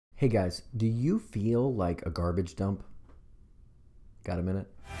Hey guys, do you feel like a garbage dump? Got a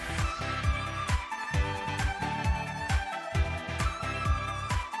minute?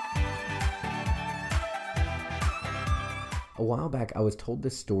 A while back, I was told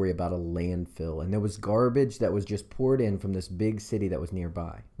this story about a landfill, and there was garbage that was just poured in from this big city that was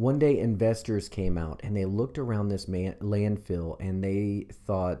nearby. One day, investors came out and they looked around this landfill and they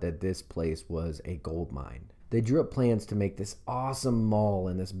thought that this place was a gold mine. They drew up plans to make this awesome mall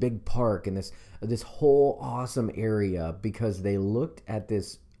and this big park and this whole awesome area because they looked at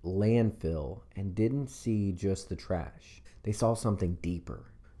this landfill and didn't see just the trash. They saw something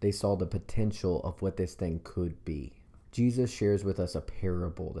deeper. They saw the potential of what this thing could be. Jesus shares with us a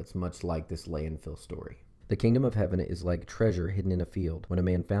parable that's much like this landfill story. The kingdom of heaven is like treasure hidden in a field. When a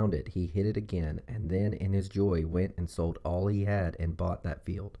man found it, he hid it again, and then in his joy went and sold all he had and bought that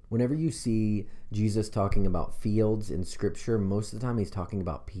field. Whenever you see Jesus talking about fields in Scripture, most of the time he's talking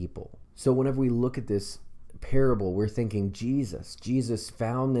about people. So whenever we look at this parable, we're thinking Jesus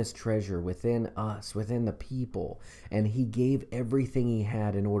found this treasure within us, within the people, and he gave everything he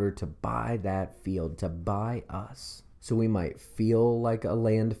had in order to buy that field, to buy us. So we might feel like a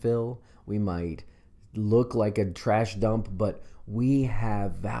landfill, we might look like a trash dump, but we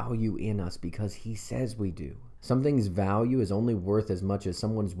have value in us because he says we do. Something's value is only worth as much as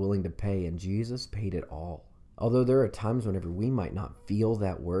someone's willing to pay, and Jesus paid it all. Although there are times whenever we might not feel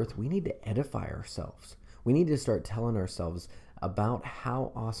that worth, we need to edify ourselves. We need to start telling ourselves about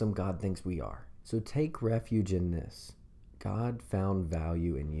how awesome God thinks we are. So take refuge in this. God found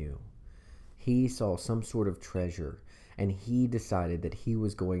value in you. He saw some sort of treasure, and he decided that he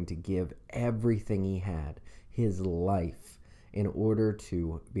was going to give everything he had, his life, in order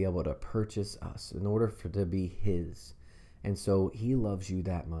to be able to purchase us, in order for to be his. And so he loves you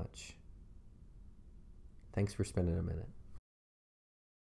that much. Thanks for spending a minute.